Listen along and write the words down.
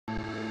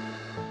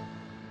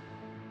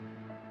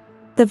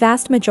The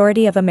vast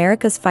majority of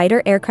America's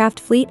fighter aircraft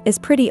fleet is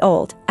pretty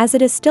old, as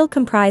it is still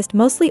comprised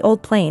mostly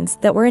old planes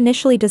that were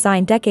initially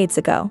designed decades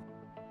ago.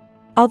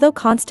 Although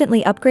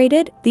constantly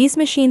upgraded, these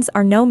machines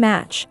are no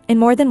match, in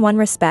more than one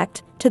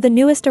respect, to the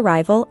newest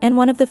arrival and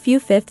one of the few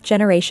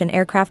fifth-generation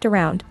aircraft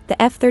around,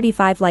 the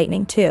F-35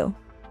 Lightning II.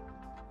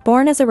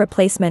 Born as a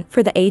replacement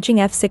for the aging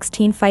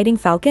F-16 Fighting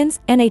Falcons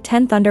and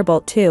A-10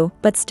 Thunderbolt II,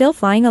 but still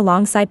flying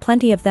alongside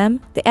plenty of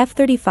them, the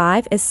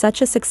F-35 is such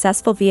a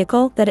successful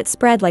vehicle that it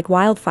spread like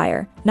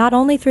wildfire, not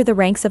only through the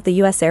ranks of the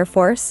U.S. Air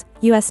Force,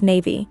 U.S.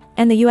 Navy,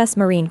 and the U.S.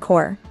 Marine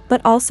Corps, but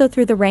also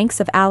through the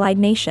ranks of allied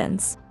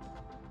nations.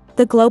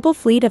 The global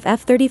fleet of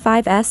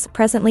F-35s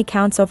presently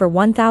counts over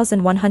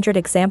 1,100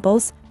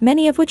 examples,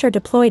 many of which are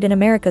deployed in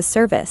America's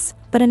service,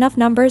 but enough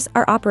numbers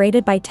are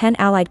operated by 10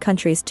 allied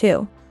countries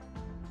too.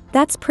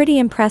 That's pretty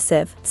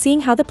impressive,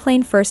 seeing how the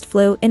plane first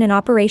flew in an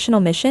operational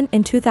mission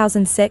in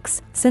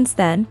 2006. Since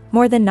then,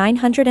 more than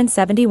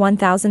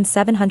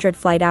 971,700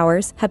 flight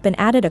hours have been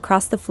added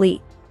across the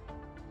fleet.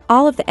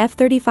 All of the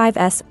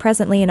F-35s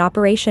presently in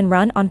operation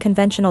run on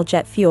conventional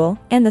jet fuel,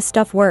 and the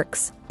stuff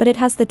works, but it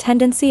has the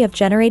tendency of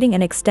generating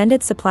an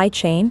extended supply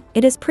chain.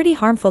 It is pretty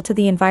harmful to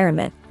the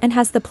environment, and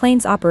has the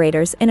plane's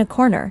operators in a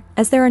corner,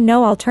 as there are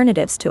no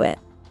alternatives to it.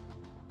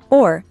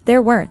 Or,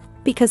 there weren't,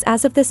 because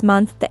as of this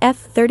month the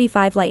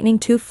F-35 Lightning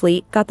II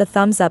fleet got the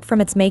thumbs up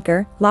from its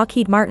maker,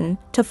 Lockheed Martin,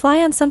 to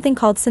fly on something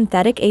called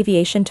synthetic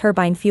aviation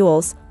turbine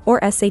fuels, or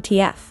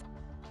SATF.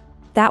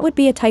 That would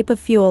be a type of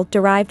fuel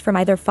derived from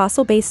either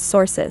fossil-based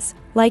sources,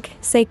 like,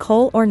 say,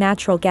 coal or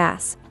natural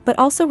gas, but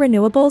also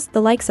renewables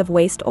the likes of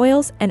waste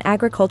oils and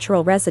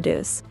agricultural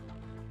residues.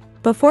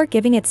 Before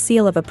giving its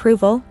seal of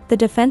approval, the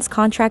defense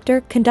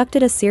contractor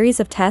conducted a series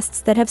of tests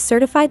that have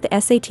certified the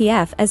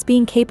SATF as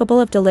being capable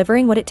of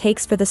delivering what it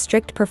takes for the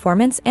strict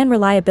performance and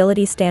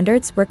reliability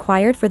standards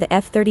required for the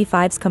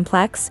F-35's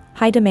complex,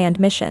 high-demand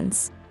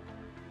missions.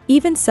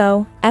 Even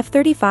so,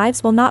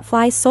 F-35s will not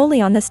fly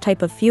solely on this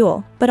type of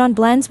fuel, but on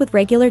blends with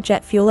regular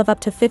jet fuel of up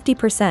to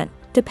 50%,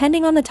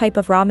 depending on the type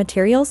of raw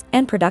materials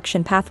and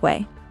production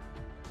pathway.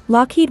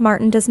 Lockheed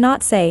Martin does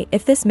not say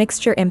if this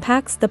mixture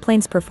impacts the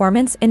plane's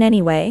performance in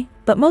any way,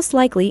 but most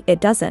likely it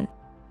doesn't.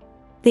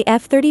 The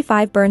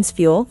F-35 burns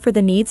fuel for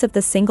the needs of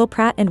the single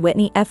Pratt &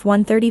 Whitney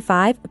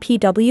F135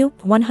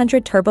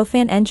 PW100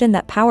 turbofan engine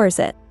that powers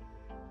it.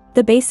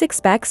 The basic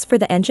specs for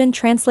the engine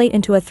translate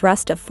into a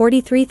thrust of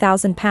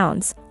 43,000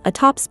 pounds, a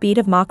top speed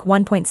of Mach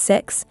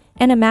 1.6,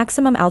 and a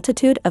maximum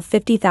altitude of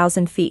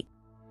 50,000 feet.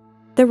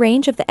 The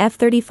range of the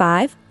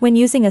F-35, when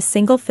using a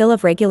single fill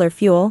of regular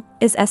fuel,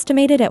 is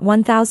estimated at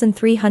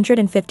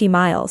 1,350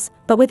 miles,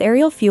 but with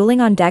aerial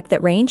fueling on deck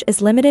that range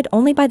is limited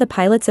only by the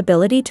pilot's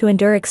ability to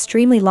endure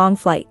extremely long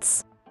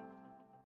flights.